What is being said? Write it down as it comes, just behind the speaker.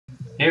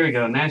Here we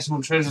go.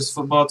 National Treasures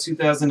Football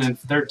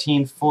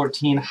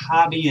 2013-14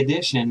 Hobby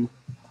Edition.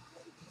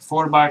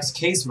 4-box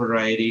case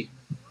variety.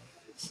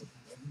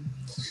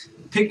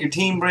 Pick your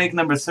team break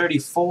number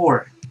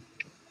 34.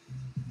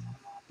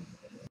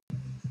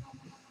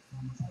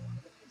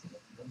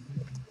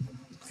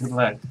 Good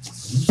luck.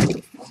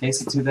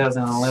 Case of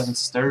 2011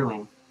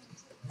 Sterling.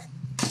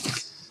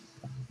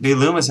 B.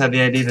 Loomis had the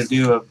idea to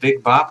do a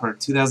big bopper.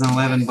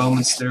 2011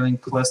 Bowman Sterling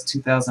plus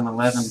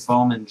 2011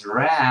 Bowman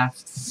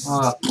Draft.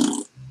 Oh,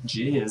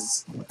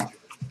 jizz.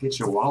 Get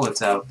your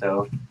wallets out,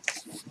 though.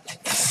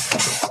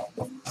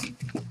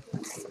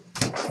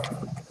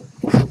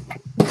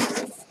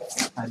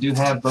 I do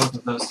have both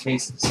of those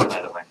cases,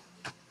 by the way,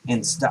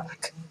 in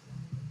stock.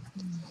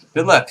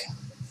 Good luck.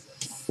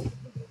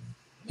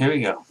 Here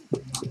we go.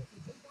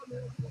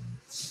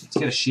 Let's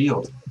get a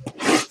shield.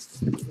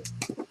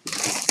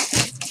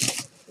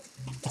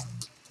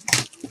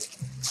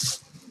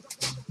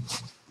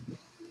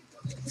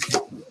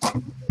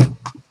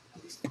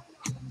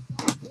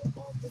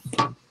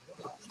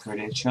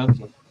 Pretty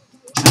chunky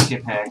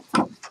pack.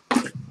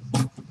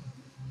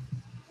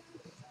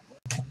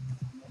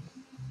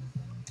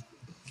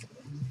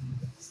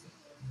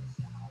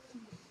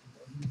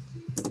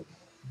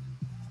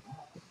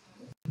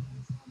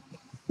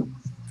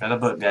 Got a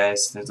book,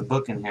 guys. There's a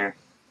book in here.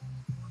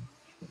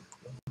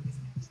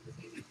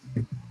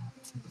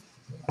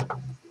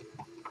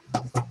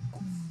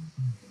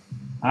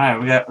 Alright,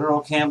 we got Earl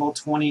Campbell,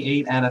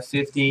 28 out of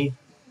 50.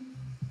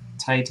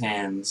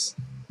 Titans.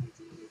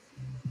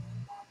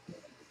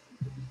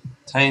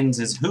 Titans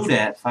is Hoot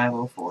at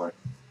 504.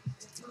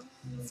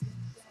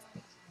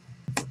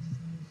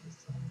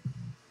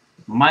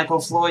 Michael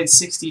Floyd,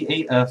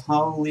 68 of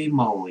Holy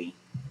Moly.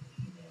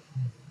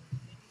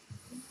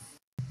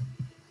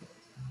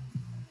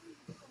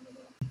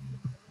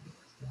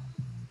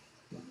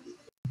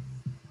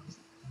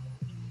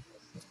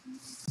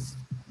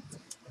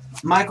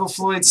 Michael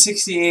Floyd,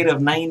 68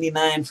 of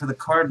 99 for the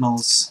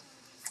Cardinals.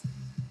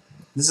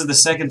 This is the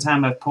second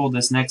time I've pulled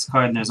this next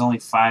card, and there's only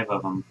 5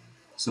 of them.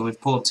 So we've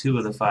pulled 2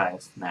 of the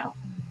 5 now.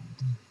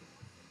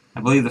 I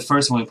believe the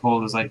first one we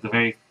pulled was like the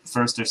very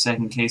first or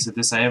second case of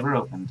this I ever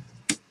opened.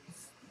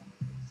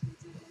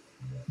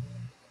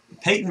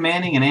 Peyton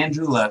Manning and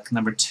Andrew Luck,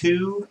 number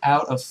 2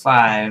 out of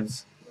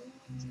 5.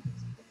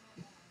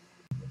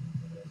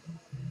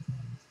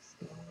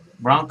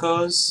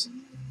 Broncos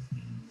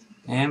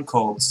and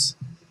Colts.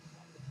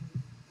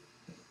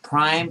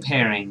 Prime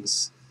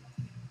pairings.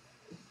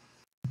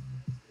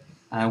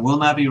 I will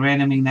not be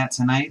randoming that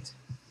tonight.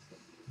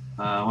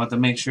 I want to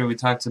make sure we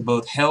talk to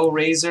both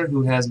Hellraiser,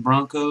 who has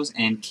Broncos,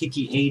 and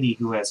Kiki80,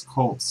 who has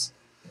Colts.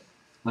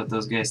 Let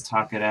those guys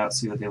talk it out,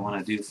 see what they want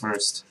to do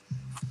first.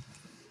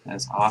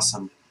 That's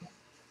awesome.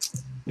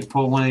 We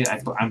pulled one of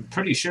the, I'm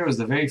pretty sure it was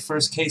the very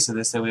first case of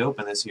this that we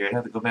opened this year. I'd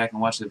have to go back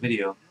and watch the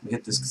video. We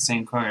hit this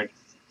same card.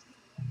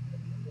 I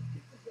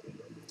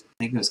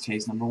think it was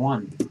case number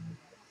 1.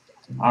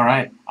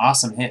 Alright,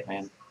 awesome hit,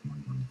 man.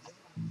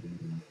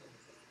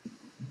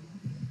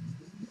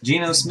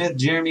 Geno Smith,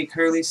 Jeremy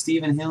Curley,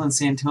 Stephen Hill, and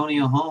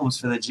Santonio Holmes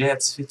for the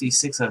Jets,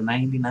 56 of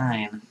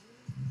 99.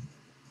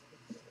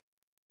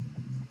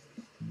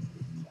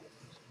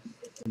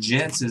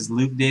 Jets is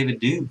Luke David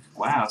Duke.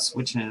 Wow,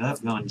 switching it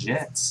up, going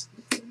Jets.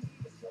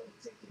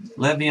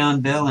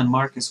 Le'Veon Bell and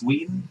Marcus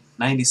Wheaton,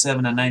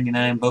 97 of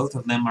 99. Both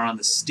of them are on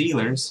the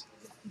Steelers.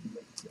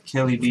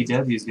 Kelly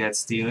BW's got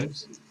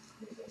Steelers.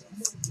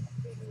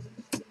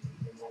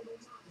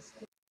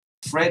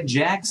 Fred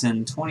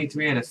Jackson,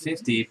 23 out of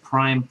 50,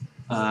 prime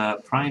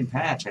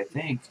patch, I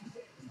think.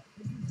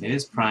 It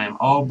is prime.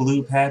 All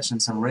blue patch and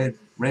some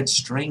red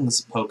strings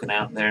poking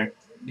out there.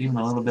 Even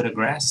a little bit of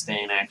grass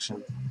stain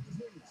action.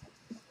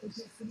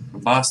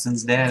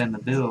 Boston's dad and the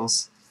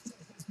Bills.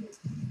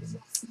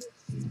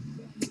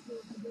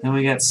 Then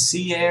we got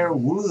Sierra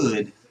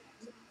Wood,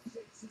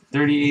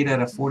 38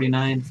 out of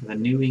 49 for the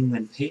New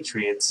England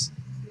Patriots,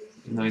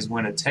 even though he's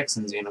wearing a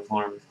Texans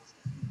uniform.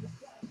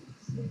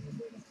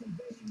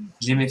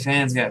 Jimmy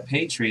Fann's got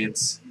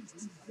Patriots.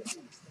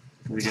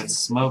 We got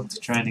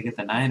smoked trying to get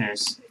the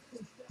Niners.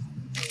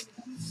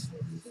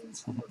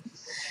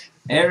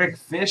 Eric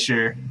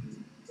Fisher,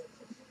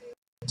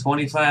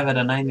 25 out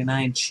of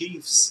 99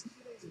 Chiefs.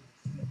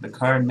 The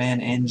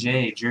Cardman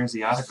NJ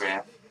jersey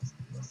autograph.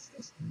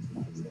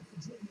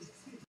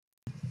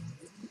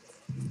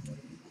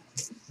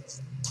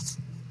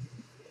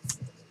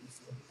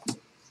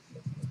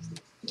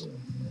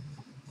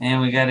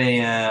 And we got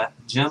a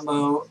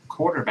jumbo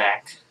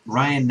quarterback,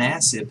 Ryan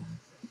Nassib,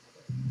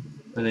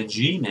 for the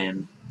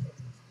G-Men.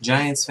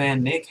 Giants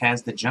fan Nick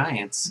has the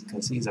Giants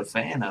because he's a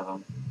fan of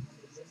them.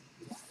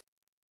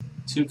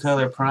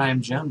 2-color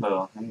prime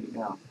jumbo. There you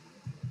go.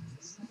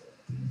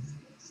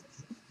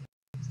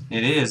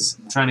 It is.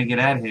 I'm trying to get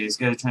out of here. He's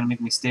got to try to make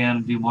me stay on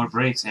and do more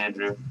breaks,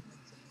 Andrew.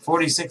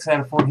 46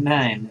 out of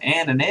 49.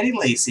 And an Eddie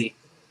Lacy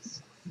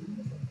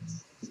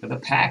for the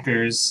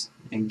Packers.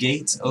 And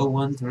Gates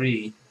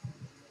 013.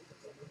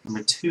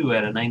 Number 2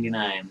 out of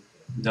 99.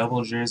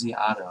 Double jersey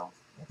auto.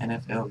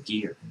 NFL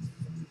gear.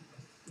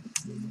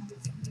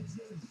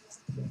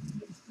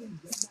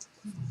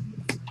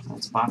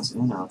 box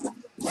uno.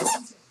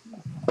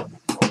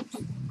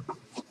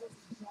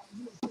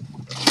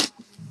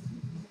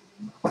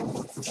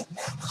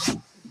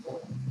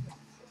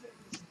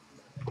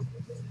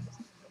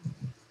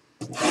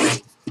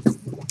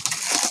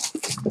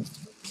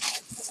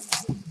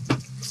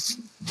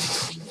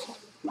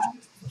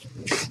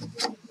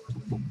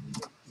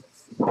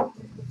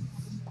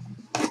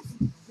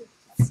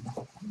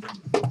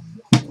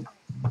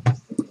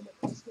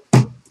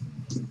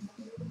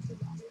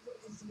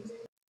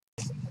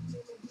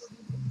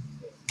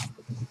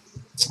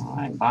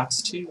 Alright,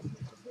 box two.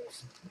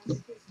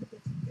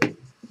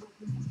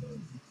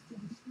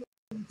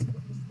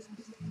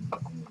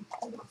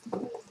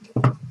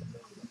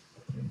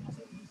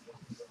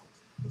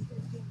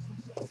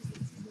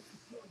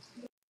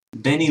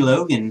 Benny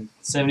Logan,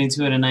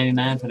 72 out of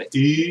 99 for the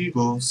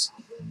Eagles.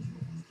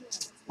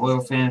 Oil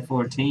Fan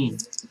 14.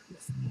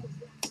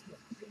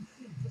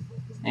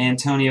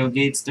 Antonio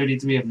Gates,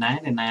 33 of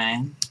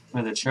 99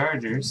 for the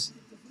Chargers.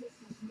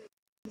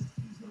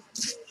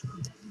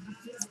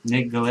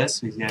 Nick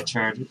Gillespie's got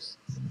Chargers.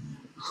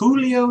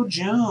 Julio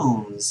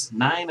Jones,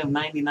 9 of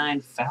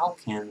 99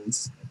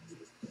 Falcons.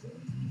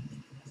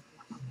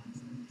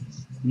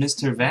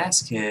 Mr.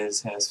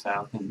 Vasquez has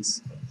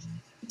Falcons.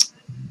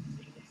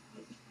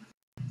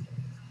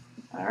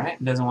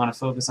 Alright, doesn't want to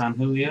focus on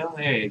Julio.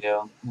 There you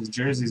go. His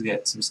jersey's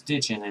got some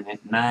stitching in it.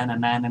 9 of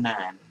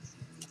 99.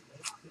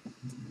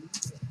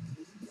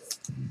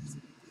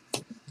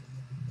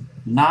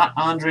 Not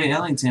Andre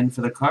Ellington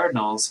for the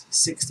Cardinals.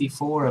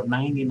 64 of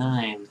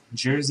 99.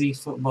 Jersey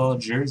football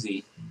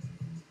jersey.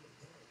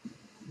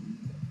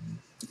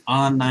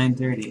 On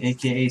 930,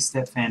 a.k.a.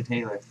 Stepfan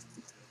Taylor.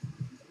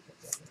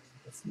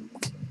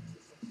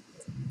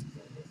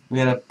 We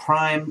got a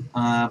prime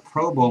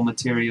Pro Bowl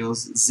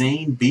materials.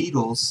 Zane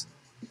Beadles.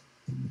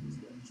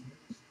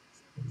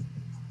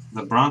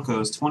 The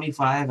Broncos,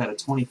 25 out of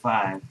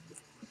 25.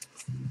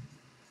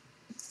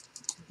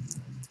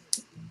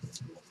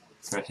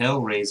 For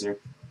Hellraiser.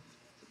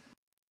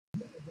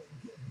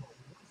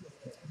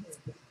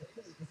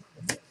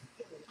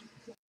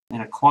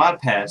 And a quad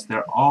patch.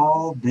 They're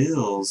all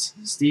Bills.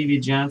 Stevie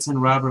Johnson,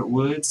 Robert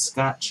Woods,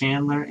 Scott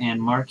Chandler,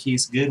 and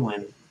Marquise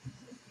Goodwin.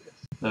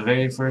 The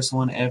very first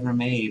one ever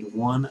made.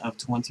 1 of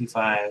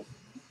 25.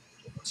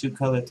 2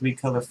 color, 3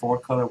 color, 4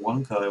 color,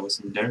 1 color with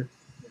some dirt.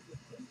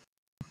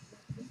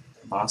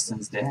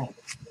 Boston's dad.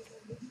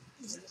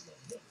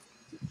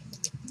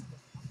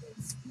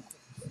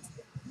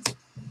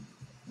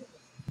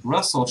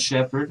 Russell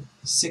Shepard,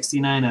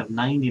 69 of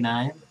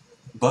 99.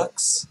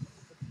 Bucks.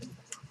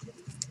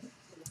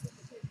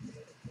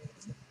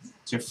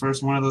 It's your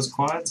first one of those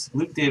quads.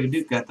 Luke David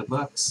Duke got the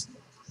Bucks.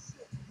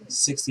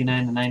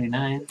 69 to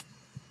 99.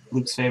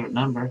 Luke's favorite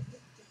number.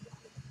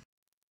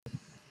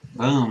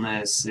 Boom,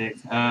 that is sick.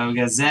 We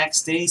got Zach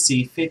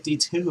Stacy,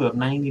 52 of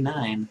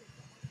 99.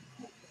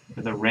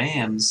 For the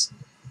Rams.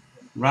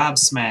 Rob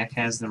Smack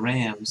has the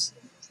Rams.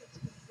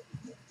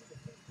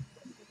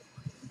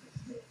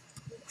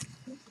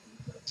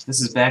 This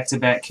is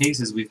back-to-back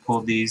cases we've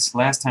pulled these.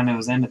 Last time it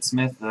was Emmitt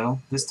Smith, though.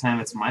 This time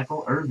it's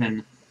Michael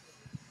Irvin.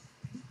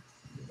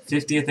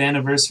 50th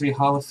Anniversary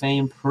Hall of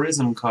Fame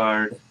Prism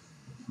card.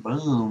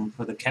 Boom,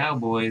 for the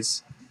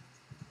Cowboys.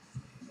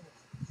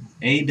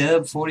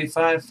 A-Dub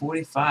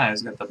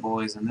 45-45's got the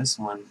boys in this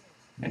one.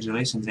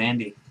 Congratulations,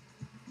 Andy.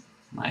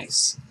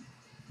 Nice.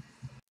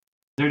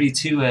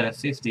 32 out of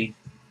 50.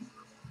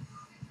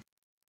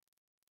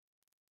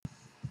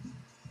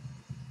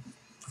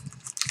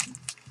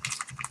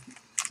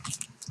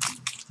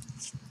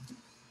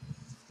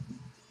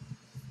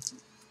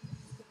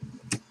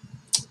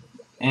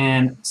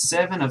 And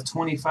 7 of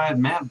 25,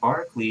 Matt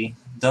Barkley,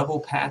 double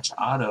patch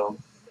auto.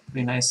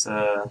 Pretty nice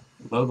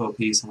logo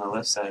piece on the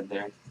left side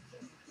there.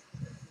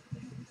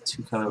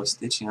 2 color with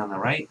stitching on the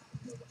right.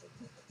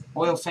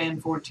 Oil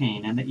Fan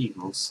 14 and the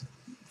Eagles.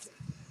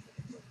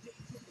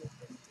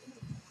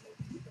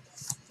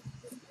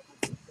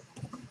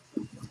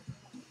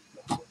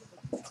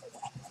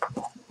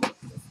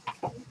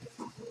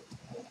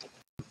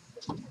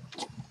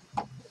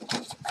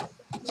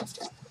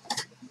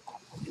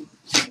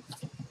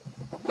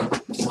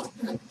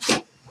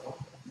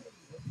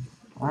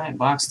 Alright,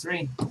 box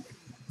 3.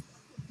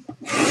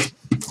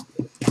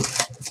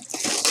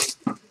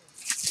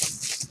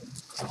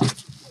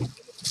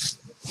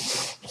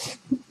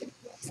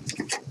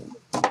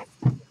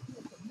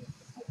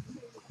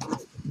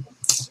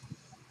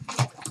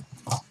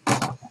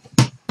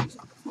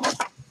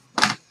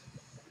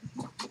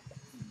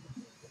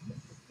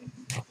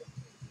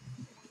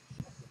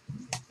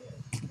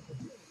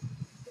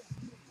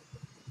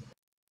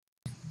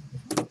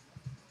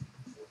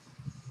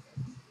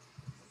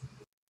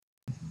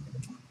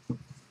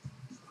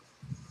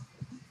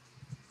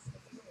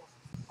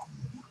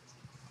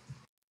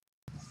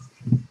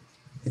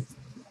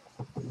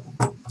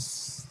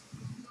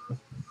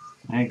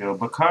 There you go.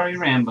 Bakari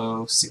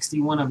Rambo,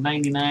 61 of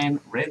 99,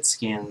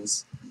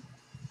 Redskins.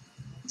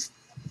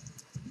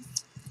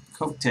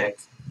 Kotek.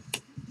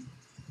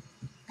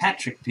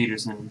 Patrick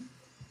Peterson,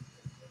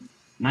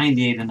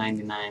 98 of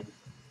 99.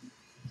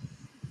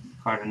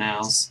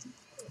 Cardinals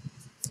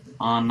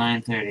on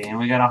 9/30. And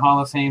we got a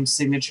Hall of Fame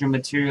signature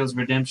materials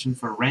redemption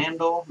for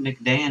Randall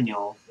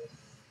McDaniel.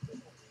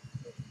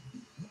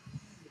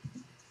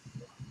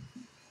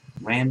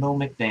 Randall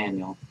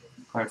McDaniel.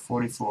 Card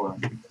 44.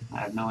 I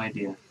have no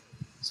idea.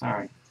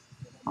 Sorry.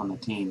 On the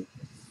team.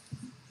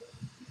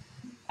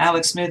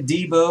 Alex Smith,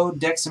 Debo,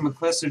 Dexter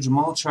McCluster,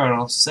 Jamal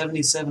Charles.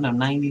 77 of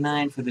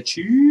 99 for the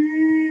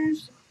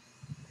Chiefs.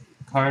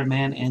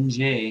 Cardman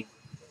NJ.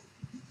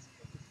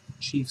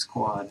 Chiefs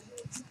quad.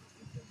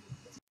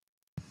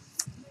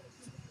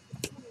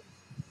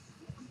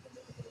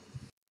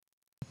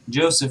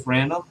 Joseph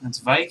Randall. That's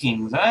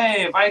Vikings.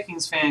 Hey,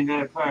 Vikings fan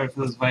got a card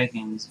for those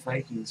Vikings.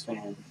 Vikings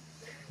fan.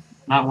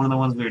 Not one of the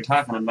ones we were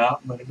talking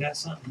about, but I got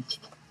something.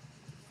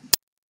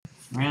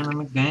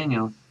 Randall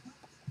McDaniel.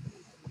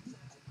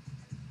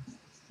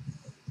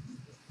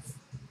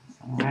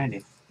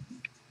 Alrighty.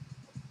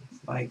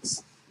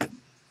 Vikes.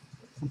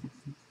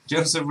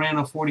 Joseph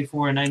Randall,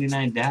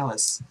 44/99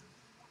 Dallas.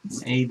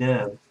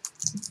 A-dub.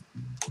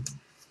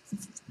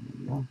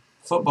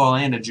 Football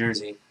and a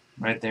jersey.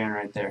 Right there and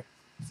right there.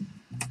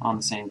 On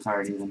the same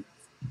card even.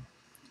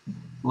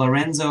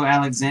 Lorenzo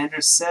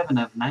Alexander, 7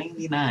 of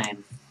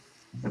 99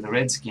 for the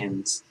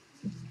Redskins.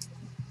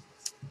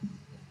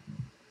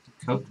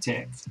 Coke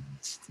Tech.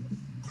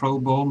 Pro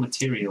Bowl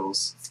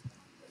materials.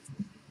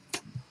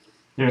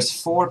 There's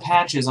 4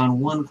 patches on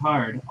one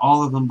card.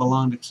 All of them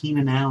belong to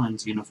Keenan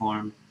Allen's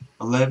uniform.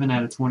 11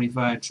 out of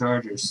 25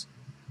 Chargers.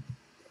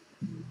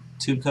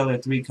 2-color,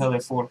 3-color,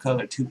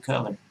 4-color,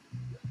 2-color.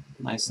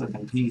 Nice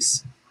looking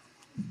piece.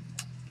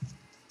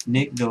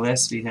 Nick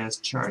Gillespie has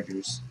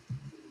Chargers.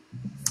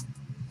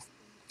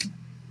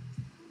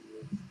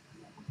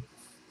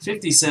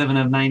 57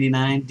 of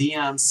 99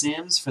 Deion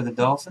Sims for the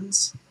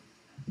Dolphins.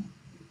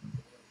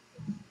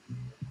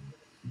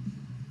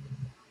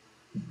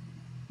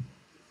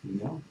 There you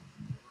go.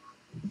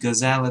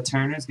 Gazala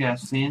Turner's got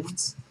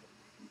fins.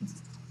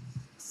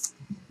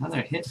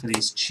 Another hit for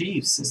these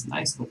Chiefs. This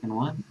nice looking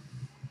one.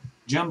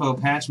 Jumbo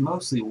patch,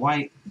 mostly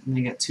white. And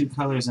you got 2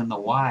 colors in the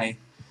Y.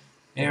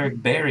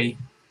 Eric Berry,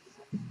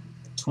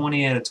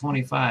 20 out of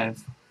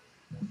 25.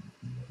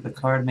 The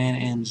Cardman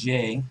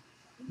NJ.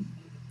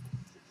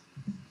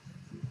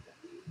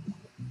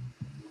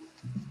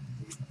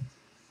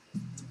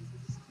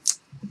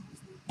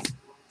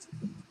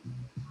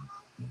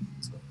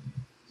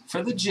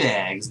 For the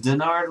Jags,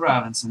 Denard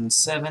Robinson,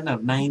 7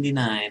 of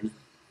 99.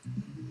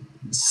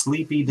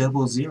 Sleepy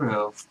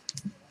 00.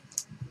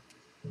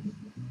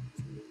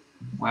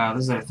 Wow,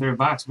 this is our 3rd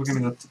box. We're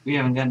gonna go. We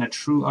haven't gotten a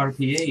true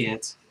RPA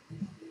yet.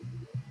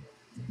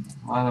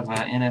 A lot of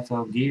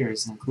NFL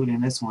gears,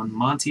 including this one.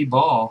 Monty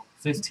Ball,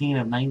 15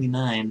 of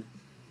 99.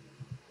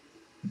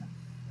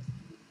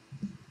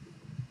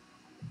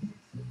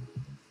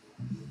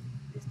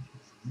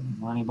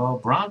 Monty Ball,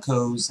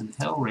 Broncos, and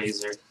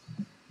Hellraiser.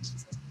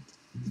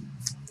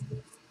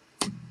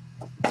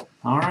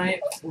 All right,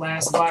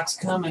 last box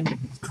coming.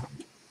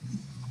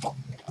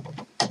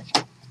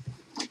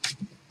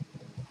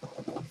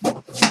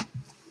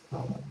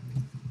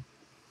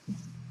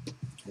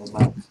 Good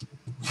luck.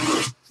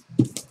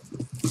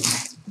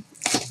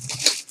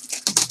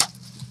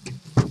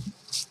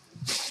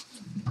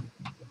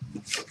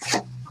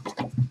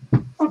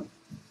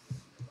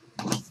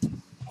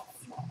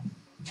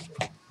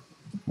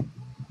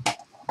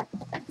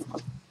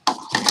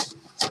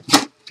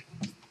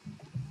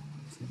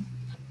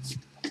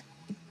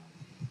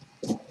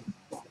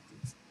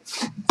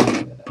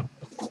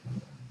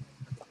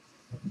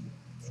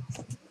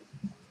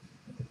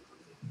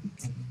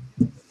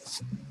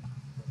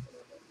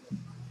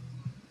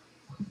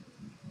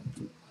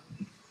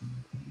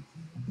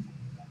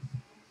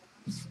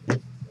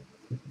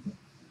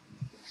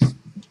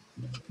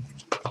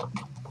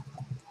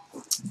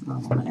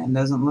 Oh man,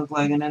 doesn't look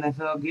like an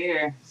NFL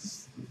gear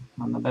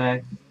on the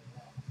back.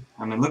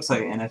 I mean, it looks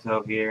like an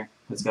NFL gear.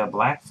 It's got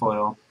black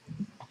foil.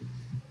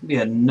 It'd be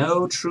a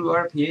no true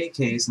RPA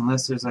case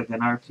unless there's like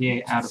an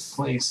RPA out of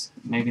place.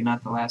 Maybe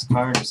not the last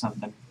card or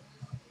something.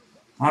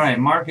 Alright,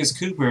 Marcus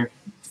Cooper,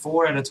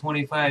 4 out of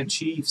 25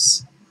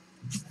 Chiefs.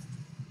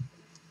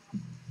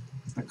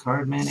 The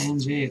Cardman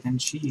NJ and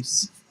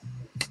Chiefs.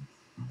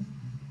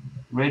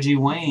 Reggie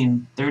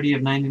Wayne, 30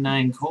 of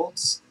 99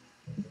 Colts.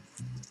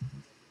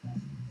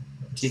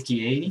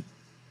 Kicky 80.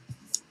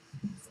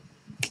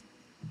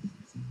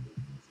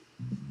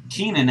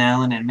 Keenan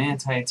Allen and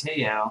Manti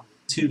Te'o,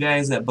 2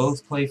 guys that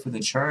both play for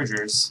the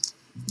Chargers.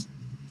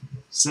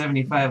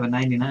 75 of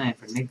 99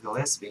 for Nick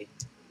Gillespie.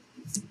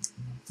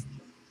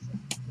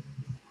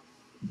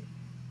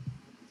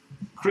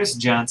 Chris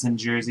Johnson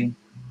jersey,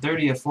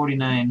 30 of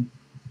 49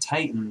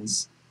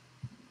 Titans.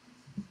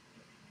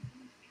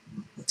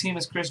 What team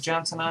is Chris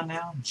Johnson on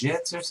now?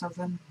 Jets or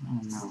something? I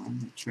don't know.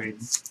 I'm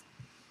trading.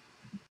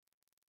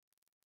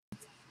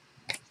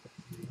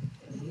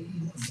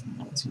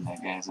 That's who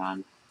that guy's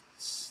on.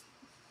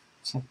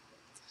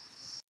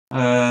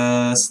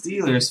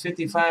 Steelers,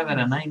 55 out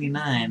of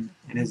 99.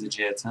 It is the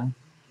Jets, huh?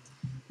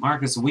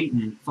 Marcus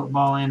Wheaton,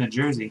 football and a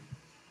jersey.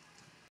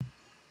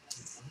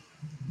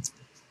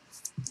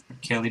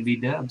 Kelly B.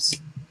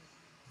 Dubs.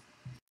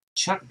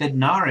 Chuck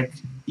Bednarik,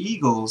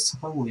 Eagles.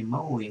 Holy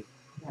moly.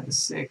 That is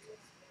sick.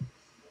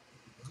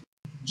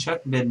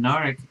 Chuck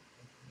Bednarik,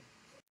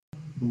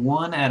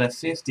 1 out of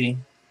 50.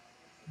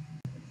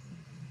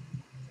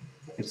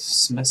 It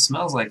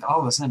smells like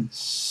all of a sudden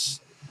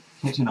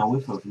catching a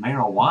whiff of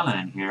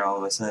marijuana in here all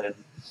of a sudden.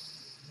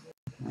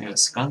 We have a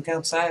skunk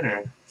outside, or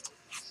I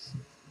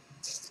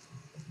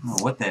don't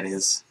know what that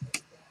is.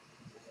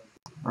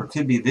 Or it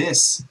could be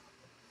this.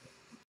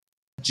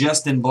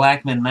 Justin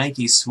Blackmon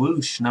Nike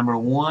swoosh, number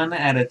 1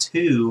 out of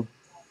 2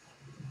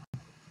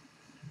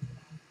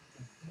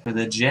 for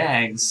the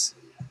Jags.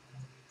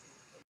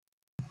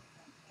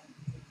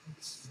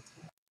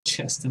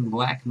 Justin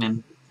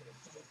Blackmon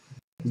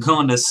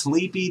going to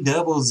Sleepy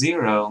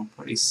 00.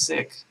 Pretty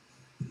sick.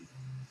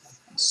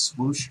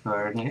 Swoosh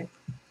card, eh?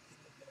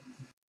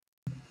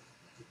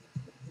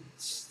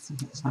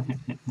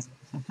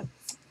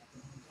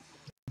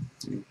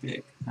 Too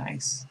big.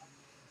 Nice.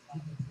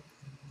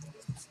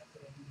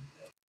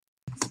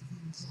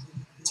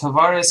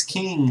 Tavares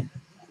King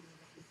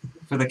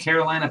for the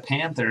Carolina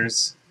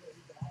Panthers.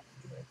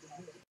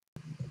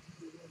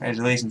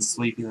 Congratulations,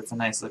 Sleepy. That's a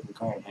nice looking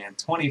card, man.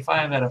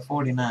 25 out of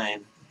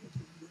 49.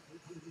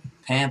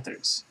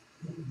 Panthers.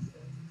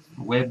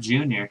 Webb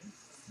Jr.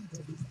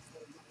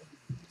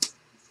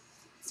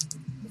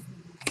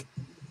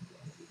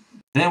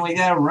 Then we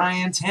got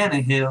Ryan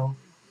Tannehill.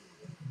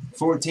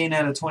 14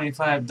 out of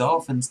 25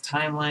 Dolphins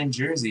timeline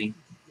jersey.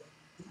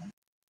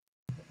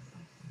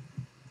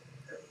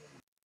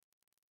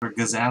 For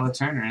Gazala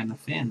Turner and the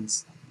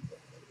Finns.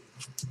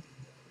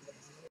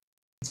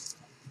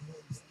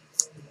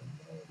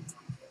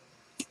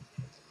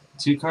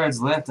 Two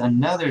cards left.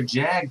 Another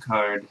Jag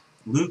card.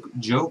 Luke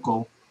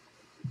Jokel.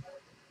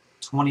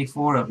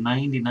 24 of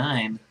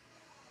 99.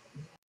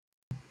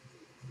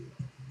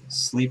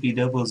 Sleepy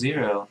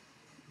 00.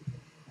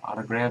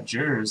 Autographed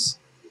jers.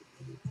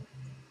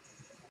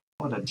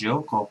 What a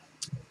Jokel.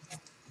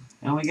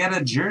 And we got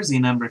a jersey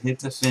number hit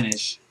to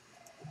finish.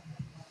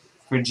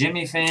 For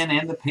Jimmy Fan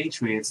and the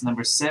Patriots,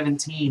 number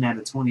 17 out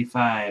of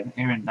 25.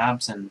 Aaron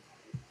Dobson.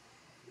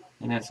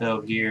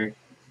 NFL gear.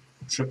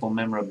 Triple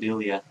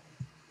memorabilia.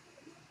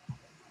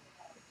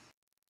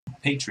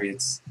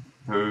 Patriots.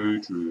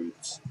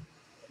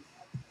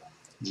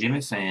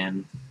 Jimmy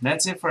Fan.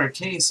 That's it for our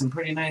case. Some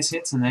pretty nice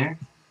hits in there.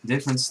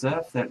 Different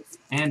stuff. That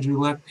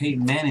Andrew Luck,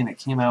 Peyton Manning that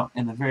came out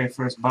in the very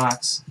first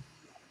box.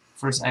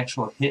 First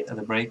actual hit of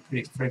the break.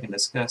 Pretty freaking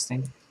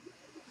disgusting.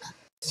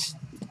 Some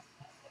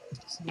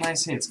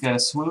nice hits. Got a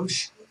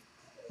swoosh.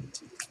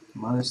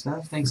 Some other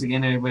stuff. Thanks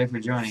again, everybody, for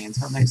joining.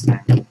 Until next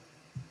time.